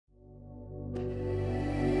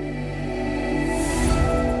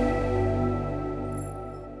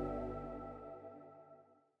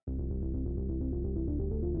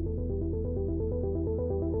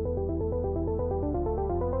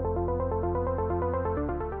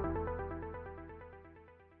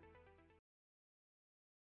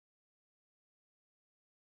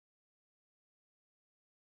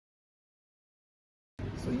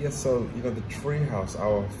Yes, so you know, the Treehouse,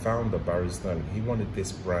 our founder Barry Stone, he wanted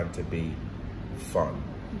this brand to be fun.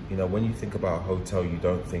 You know, when you think about a hotel, you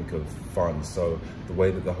don't think of fun. So the way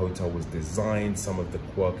that the hotel was designed, some of the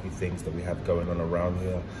quirky things that we have going on around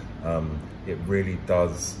here, it really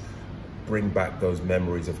does bring back those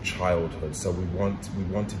memories of childhood. So we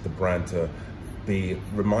wanted the brand to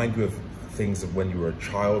remind you of things of when you were a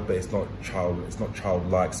child, but it's not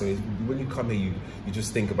childlike. So when you come here, you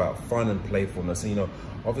just think about fun and playfulness. And you know,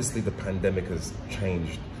 obviously the pandemic has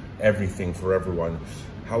changed everything for everyone.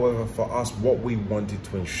 However, for us, what we wanted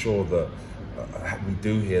to ensure that we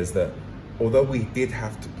do here is that although we did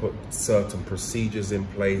have to put certain procedures in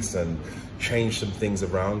place and change some things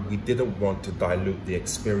around, we didn't want to dilute the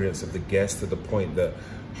experience of the guest to the point that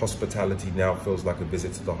hospitality now feels like a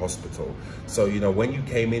visit to the hospital. So, you know, when you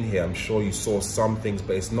came in here, I'm sure you saw some things,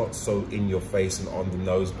 but it's not so in your face and on the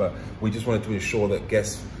nose. But we just wanted to ensure that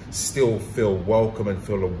guests still feel welcome and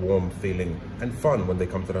feel a warm feeling and fun when they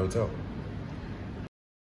come to the hotel.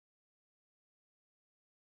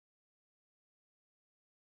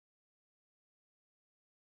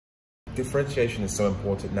 Differentiation is so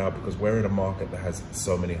important now because we're in a market that has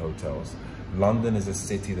so many hotels. London is a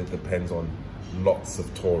city that depends on lots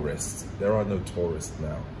of tourists. There are no tourists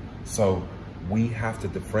now. So we have to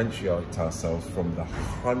differentiate ourselves from the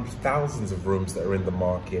thousands of rooms that are in the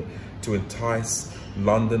market to entice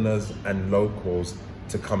Londoners and locals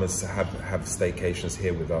to come and have staycations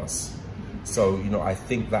here with us. So, you know, I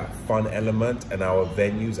think that fun element and our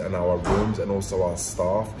venues and our rooms and also our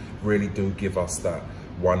staff really do give us that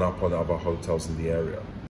one up on other hotels in the area.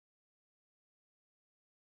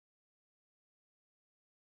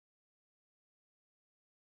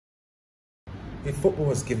 Football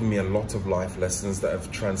has given me a lot of life lessons that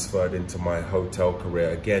have transferred into my hotel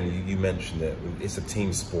career. Again, you mentioned it, it's a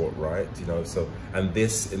team sport, right? You know, so, and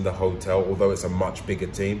this in the hotel, although it's a much bigger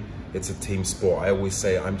team, it's a team sport. I always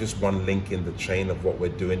say I'm just one link in the chain of what we're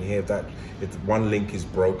doing here. If one link is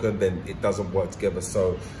broken, then it doesn't work together.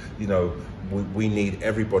 So, you know, we need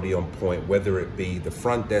everybody on point, whether it be the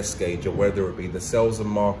front desk agent, whether it be the sales and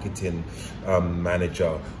marketing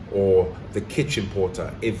manager, or the kitchen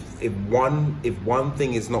porter. If one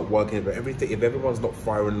thing is not working, if everyone's not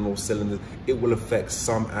firing on all cylinders, it will affect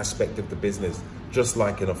some aspect of the business, just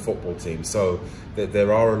like in a football team. So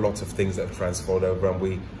there are a lot of things that have transferred over, and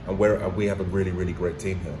we have a really, really great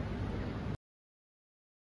team here.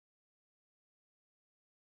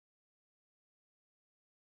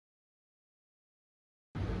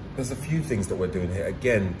 There's a few things that we're doing here.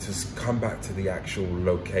 Again, to come back to the actual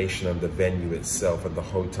location and the venue itself and the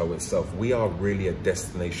hotel itself, we are really a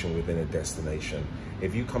destination within a destination.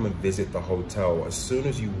 If you come and visit the hotel, as soon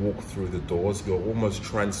as you walk through the doors, you're almost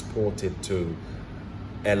transported to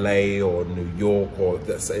LA or New York, or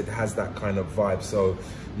it has that kind of vibe. So,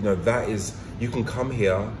 you know, you can come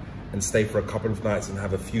here and stay for a couple of nights and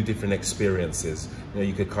have a few different experiences. You know,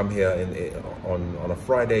 you could come here on a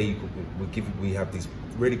Friday. We have these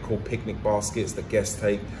really cool picnic baskets that guests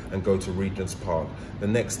take and go to Regent's Park. The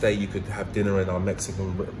next day you could have dinner in our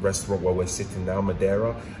Mexican restaurant where we're sitting down,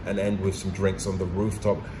 Madeira, and end with some drinks on the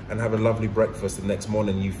rooftop and have a lovely breakfast the next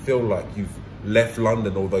morning. You feel like you've left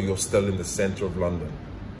London, although you're still in the center of London.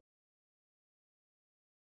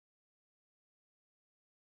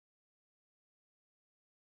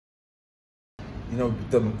 You know,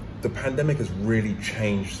 the pandemic has really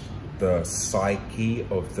changed the psyche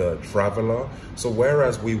of the traveler. So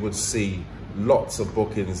whereas we would see lots of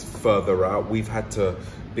bookings further out, we've had to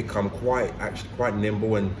become quite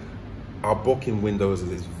nimble, and our booking windows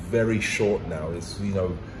is very short now. It's, you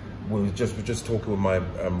know, we're just talking with my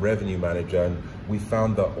revenue manager, and we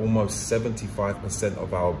found that almost 75%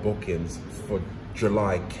 of our bookings for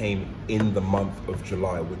July came in the month of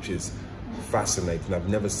July, which is fascinating. I've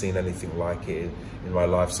never seen anything like it in my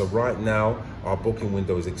life. So right now our booking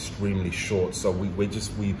window is extremely short, so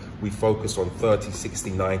we focus on 30,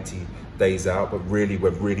 60, 90 days out, but really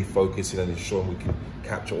we're really focusing on ensuring we can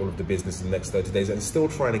capture all of the business in the next 30 days and still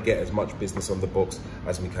trying to get as much business on the books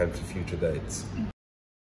as we can for future dates.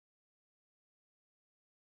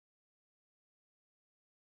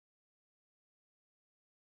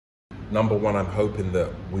 Number one, I'm hoping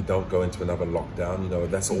that we don't go into another lockdown. You know,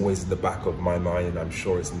 that's always in the back of my mind, and I'm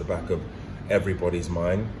sure it's in the back of everybody's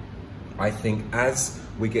mind. I think as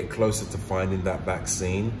we get closer to finding that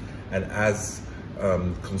vaccine, and as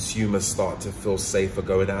consumers start to feel safer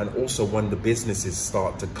going out, and also when the businesses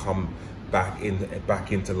start to come back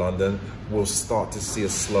into London, we'll start to see a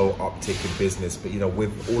slow uptick in business. But you know,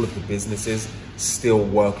 with all of the businesses still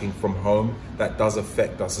working from home, that does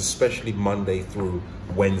affect us, especially Monday through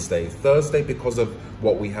Wednesday. Thursday, because of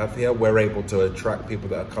what we have here, we're able to attract people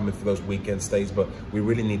that are coming for those weekend stays, but we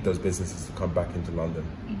really need those businesses to come back into London.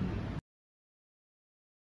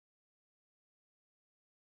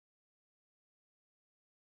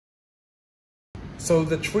 So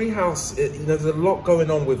the Treehouse, there's a lot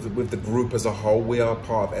going on with the group as a whole. We are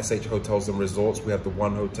part of SH Hotels and Resorts. We have the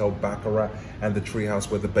One Hotel Baccarat and the Treehouse.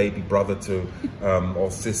 We're the baby brother to,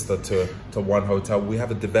 or sister to One Hotel. We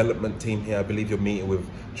have a development team here. I believe you're meeting with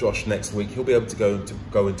Josh next week. He'll be able to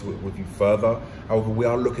go into it with you further. However, we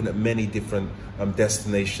are looking at many different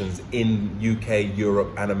destinations in UK,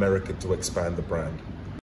 Europe and America to expand the brand.